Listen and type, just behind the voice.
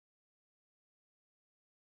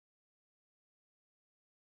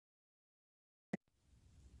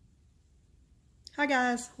Hi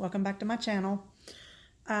guys, welcome back to my channel.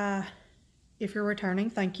 If you're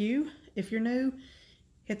returning, thank you. If you're new,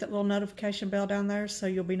 hit that little notification bell down there so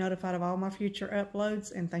you'll be notified of all my future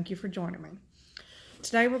uploads, and thank you for joining me.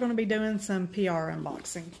 Today we're going to be doing some PR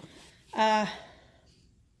unboxing. The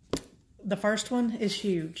first one is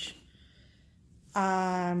huge.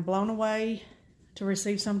 I'm blown away to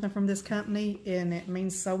receive something from this company, and it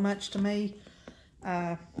means so much to me.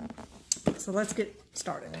 So let's get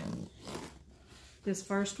started. This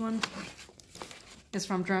first one is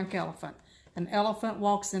from Drunk Elephant. An elephant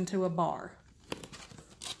walks into a bar.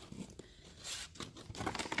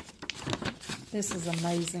 This is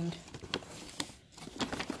amazing.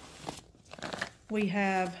 We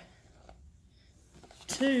have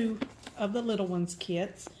two of the Little Ones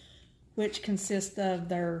kits, which consist of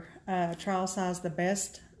their trial size The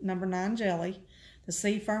Best number 9 jelly, the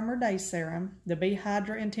C Firmer Day Serum, the Be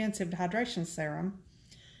Hydra Intensive Hydration Serum,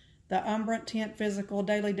 the Umbra Tint Physical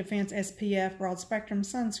Daily Defense SPF Broad Spectrum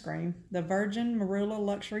Sunscreen, the Virgin Marula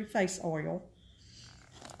Luxury Face Oil.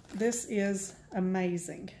 This is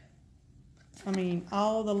amazing. I mean,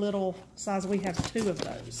 all the little size, we have 2 of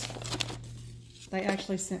those. They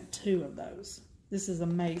actually sent 2 of those. This is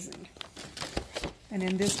amazing. And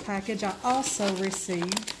in this package, I also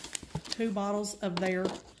received 2 bottles of their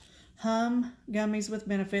Hum Gummies with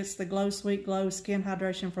Benefits, the Glow Sweet Glow Skin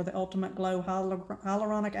Hydration for the Ultimate Glow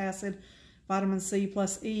Hyaluronic Acid, Vitamin C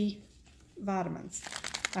plus E vitamins.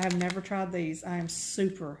 I have never tried these. I am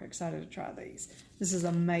super excited to try these. This is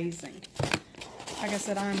amazing. Like I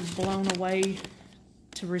said, I'm blown away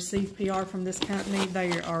to receive PR from this company.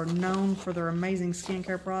 They are known for their amazing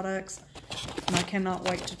skincare products, and I cannot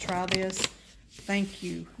wait to try this. Thank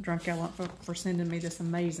you, Drunk Elephant, for sending me this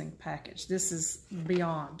amazing package. This is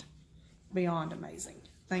beyond amazing.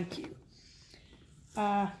 Thank you.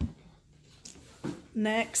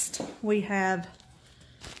 Next, we have,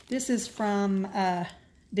 this is from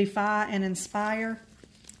Defy and Inspire.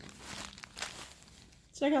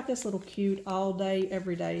 So I got this little cute all day,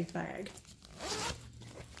 everyday bag.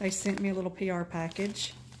 They sent me a little PR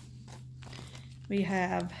package. We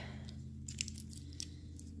have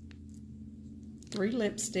 3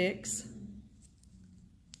 lipsticks,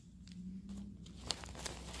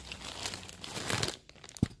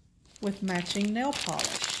 with matching nail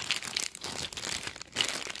polish.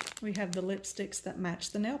 We have the lipsticks that match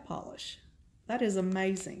the nail polish. That is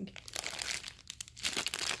amazing.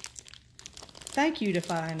 Thank you,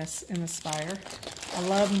 Defy and Inspire. I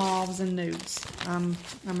love mauves and nudes. I'm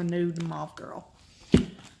a nude and mauve girl.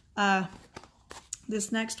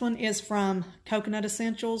 This next one is from Coconut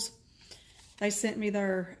Essentials. They sent me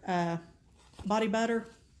their body butter.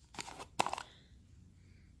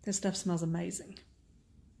 This stuff smells amazing.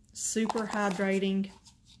 Super hydrating.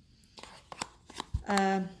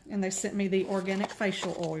 And they sent me the organic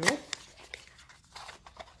facial oil.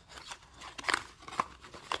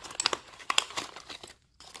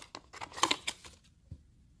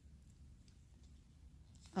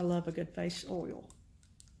 I love a good face oil.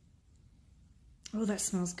 Oh, that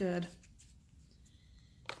smells good.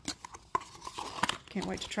 Can't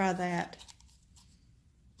wait to try that.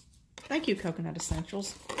 Thank you, Coconut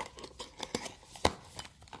Essentials.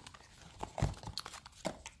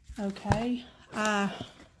 Okay,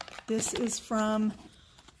 this is from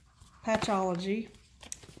Patchology.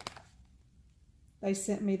 They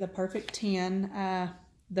sent me the Perfect 10.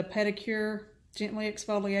 The pedicure gently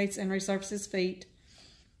exfoliates and resurfaces feet,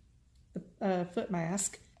 the foot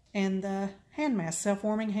mask, and the hand mask,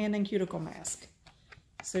 self-warming hand and cuticle mask.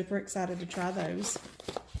 Super excited to try those.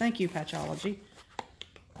 Thank you, Patchology.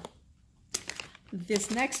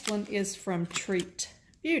 This next one is from Treat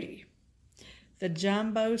Beauty. The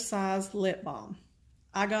jumbo size lip balm.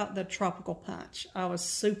 I got the Tropical Punch. I was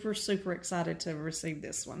super excited to receive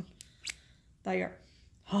this one. They are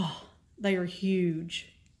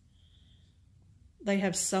huge. They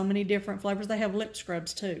have so many different flavors. They have lip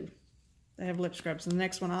scrubs too. They have lip scrubs. And the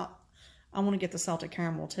next one, I want to get the salted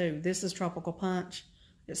caramel too. This is Tropical Punch.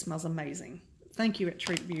 It smells amazing. Thank you at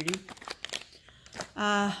Treat Beauty.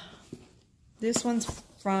 This one's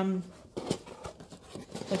from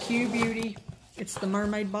the Q Beauty. It's the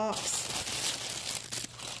Mermaid Box.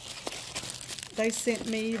 They sent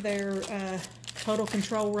me their Total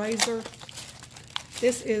Control Razor.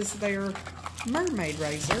 This is their Mermaid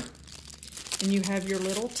Razor. And you have your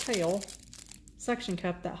little tail suction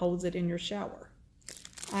cup that holds it in your shower.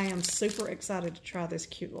 I am super excited to try this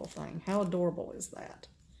cute little thing. How adorable is that?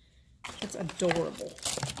 It's adorable.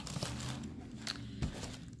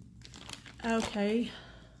 Okay.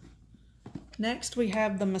 Next we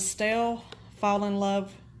have the Mistel Fall in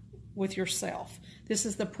Love with Yourself. This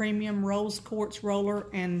is the premium rose quartz roller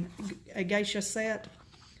and a geisha set.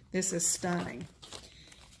 This is stunning.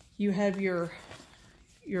 You have your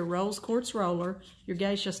rose quartz roller, your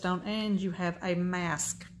geisha stone, and you have a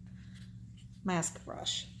mask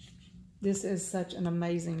brush. This is such an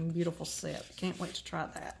amazing, beautiful set. Can't wait to try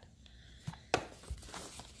that.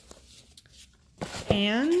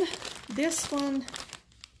 And this one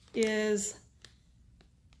is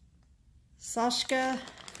Sashka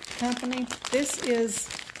Company. This is,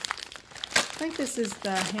 I think this is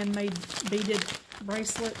the handmade beaded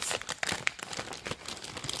bracelets.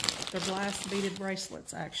 They're glass beaded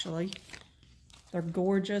bracelets, actually. They're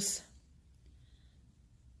gorgeous.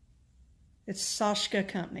 It's Sashka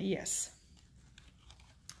Company, yes.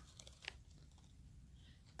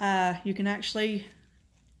 You can actually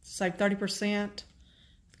save 30%.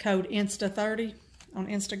 Code INSTA30 on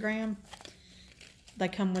Instagram. They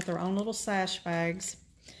come with their own little sash bags.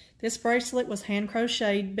 This bracelet was hand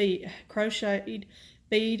crocheted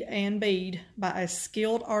bead by a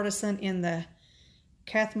skilled artisan in the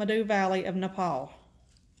Kathmandu Valley of Nepal.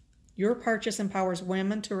 Your purchase empowers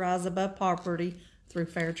women to rise above poverty through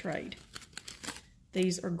fair trade.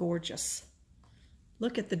 These are gorgeous.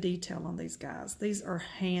 Look at the detail on these guys. These are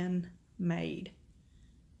handmade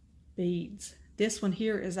beads. This one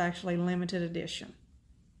here is actually limited edition.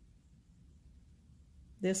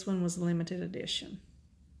 This one was limited edition.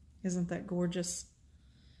 Isn't that gorgeous?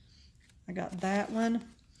 I got that one.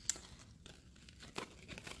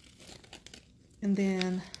 And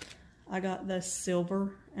then I got the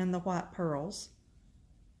silver and the white pearls.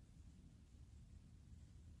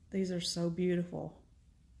 These are so beautiful.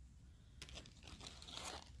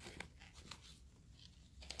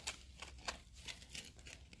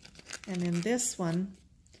 And then this one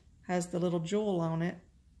has the little jewel on it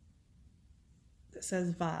that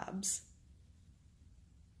says Vibes.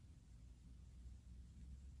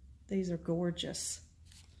 These are gorgeous.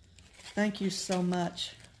 Thank you so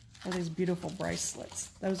much for these beautiful bracelets.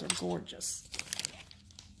 Those are gorgeous.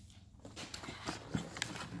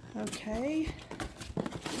 Okay.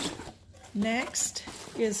 Next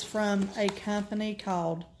is from a company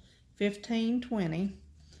called 1520.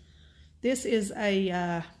 This is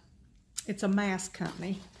it's a mask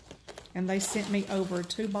company, and they sent me over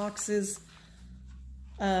 2 boxes.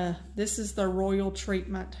 This is the Royal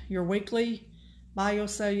Treatment, your weekly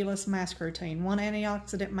biocellulose mask routine. 1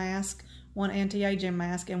 antioxidant mask, 1 anti-aging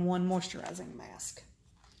mask, and 1 moisturizing mask.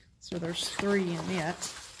 So there's 3 in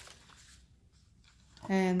it.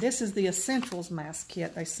 And this is the Essentials mask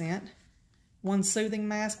kit they sent. 1 soothing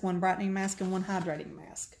mask, 1 brightening mask, and 1 hydrating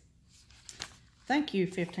mask. Thank you,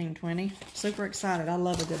 1520. Super excited. I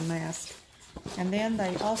love a good mask. And then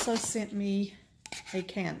they also sent me a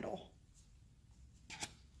candle.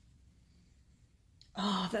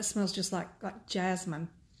 Oh, that smells just like jasmine.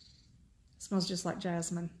 It smells just like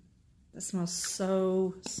jasmine. That smells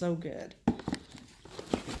so, so good.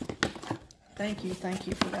 Thank you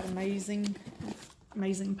for that amazing,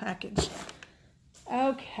 amazing package.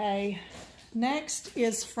 Okay, next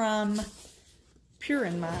is from Pure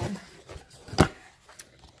in Mind.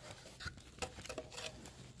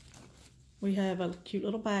 We have a cute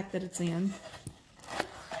little bag that it's in.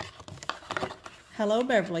 Hello,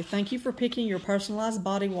 Beverly. Thank you for picking your personalized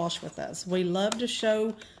body wash with us. We love to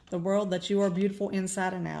show the world that you are beautiful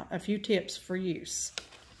inside and out. A few tips for use.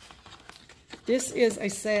 This is a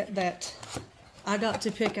set that I got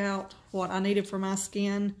to pick out what I needed for my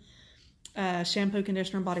skin. Shampoo,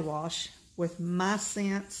 conditioner, body wash with my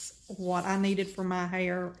scents, what I needed for my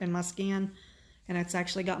hair and my skin. And it's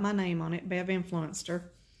actually got my name on it, Bev Influenced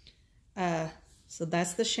Her. So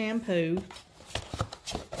that's the shampoo.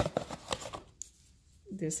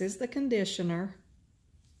 This is the conditioner.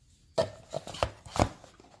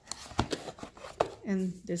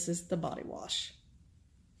 And this is the body wash.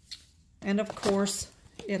 And of course,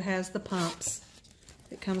 it has the pumps.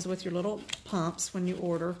 It comes with your little pumps when you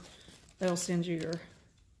order. They'll send you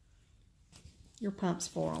your pumps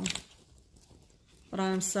for them. But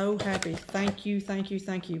I'm so happy. Thank you,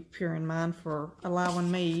 Pure in Mind, for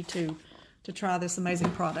allowing me to try this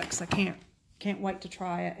amazing products. I can't wait to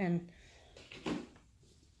try it. And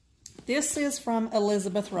this is from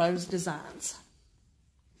Elizabeth Rose Designs.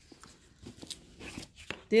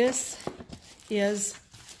 This is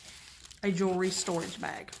a jewelry storage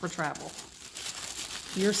bag for travel.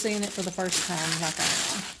 You're seeing it for the first time like I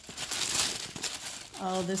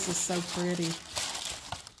am. Oh, this is so pretty.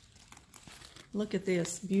 Look at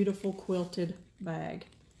this beautiful quilted bag.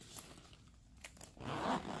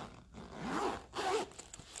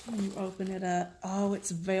 You open it up. Oh,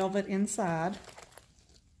 it's velvet inside.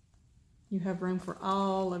 You have room for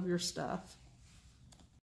all of your stuff.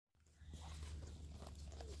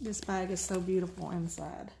 This bag is so beautiful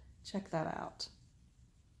inside. Check that out.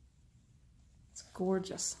 It's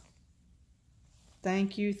gorgeous.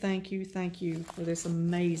 Thank you, thank you, thank you for this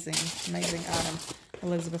amazing, amazing item,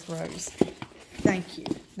 Elizabeth Rose. Thank you.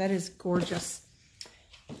 That is gorgeous.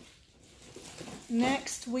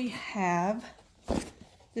 Next we have,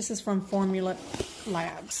 this is from Formulate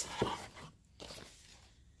Labs.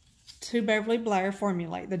 To Beverly Blair,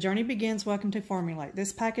 Formulate. The journey begins. Welcome to Formulate.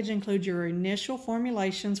 This package includes your initial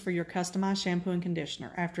formulations for your customized shampoo and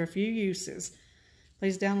conditioner. After a few uses,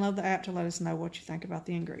 please download the app to let us know what you think about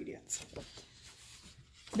the ingredients.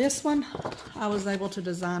 This one, I was able to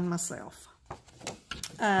design myself.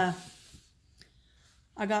 You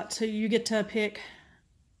get to pick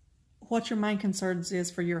what your main concerns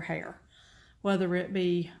is for your hair. Whether it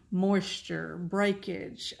be moisture,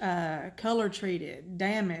 breakage, color treated,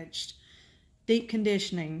 damaged, deep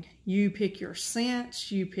conditioning. You pick your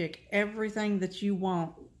scents, you pick everything that you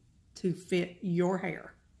want to fit your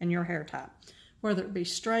hair and your hair type. Whether it be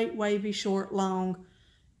straight, wavy, short, long,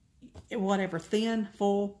 whatever, thin,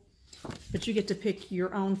 full, but you get to pick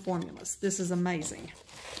your own formulas. This is amazing.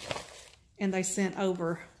 And they sent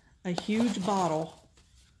over a huge bottle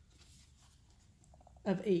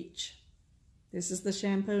of each. This is the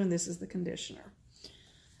shampoo and this is the conditioner.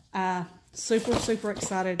 Super, super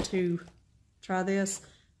excited to try this.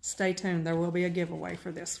 Stay tuned. There will be a giveaway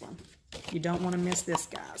for this one. You don't want to miss this,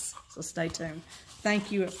 guys. So stay tuned.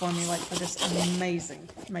 Thank you at Formulate for this amazing,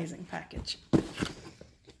 amazing package.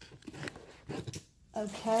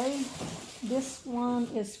 Okay, this one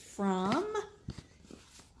is from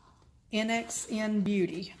NXN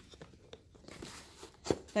Beauty.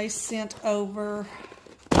 They sent over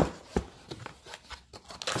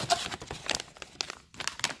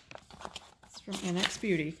from NX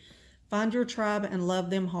Beauty. Find your tribe and love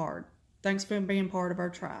them hard. Thanks for being part of our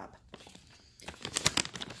tribe.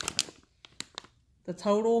 The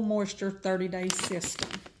Total Moisture 30-Day System.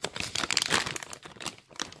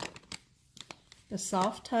 The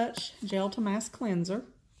Soft Touch Gel to Mask Cleanser.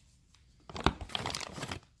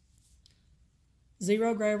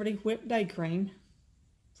 Zero Gravity Whipped Day Cream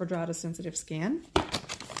for dry to sensitive skin.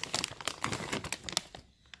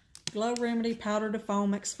 Glow Remedy Powder to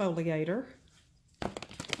Foam Exfoliator.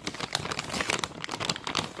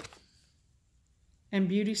 And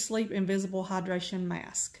Beauty Sleep Invisible Hydration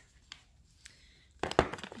Mask.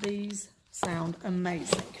 These sound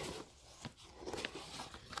amazing.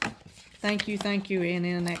 Thank you,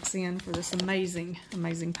 NXN for this amazing,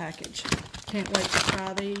 amazing package. Can't wait to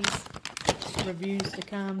try these. Reviews to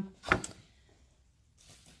come.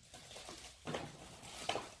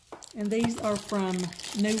 And these are from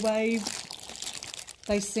New Wave.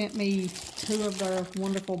 They sent me 2 of their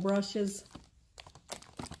wonderful brushes.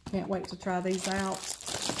 Can't wait to try these out.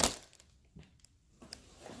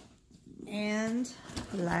 And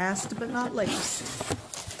last but not least,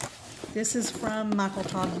 this is from Michael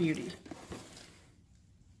Todd Beauty.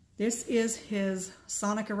 This is his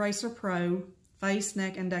Sonic Eraser Pro Face,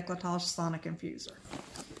 Neck, and Décolletage Sonic Infuser.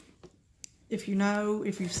 If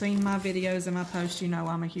you've seen my videos and my posts, you know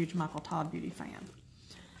I'm a huge Michael Todd Beauty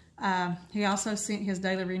fan. He also sent his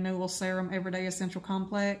Daily Renewal Serum Everyday Essential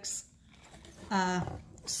Complex.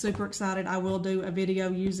 Super excited. I will do a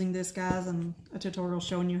video using this, guys, and a tutorial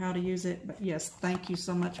showing you how to use it. But yes, thank you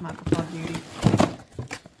so much, Michael Todd Beauty,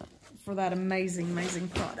 for that amazing, amazing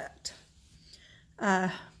product.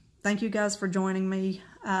 Thank you guys for joining me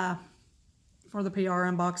for the PR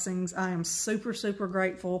unboxings. I am super, super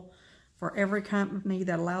grateful for every company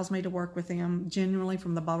that allows me to work with them. Genuinely,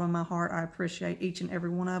 from the bottom of my heart, I appreciate each and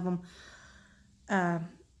every one of them.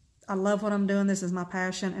 I love what I'm doing. This is my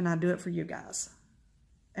passion, and I do it for you guys.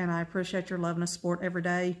 And I appreciate your love and support every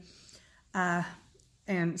day.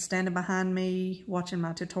 And standing behind me, watching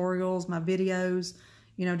my tutorials, my videos,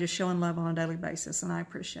 you know, just showing love on a daily basis. And I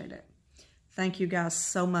appreciate it. Thank you guys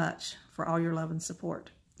so much for all your love and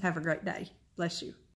support. Have a great day. Bless you.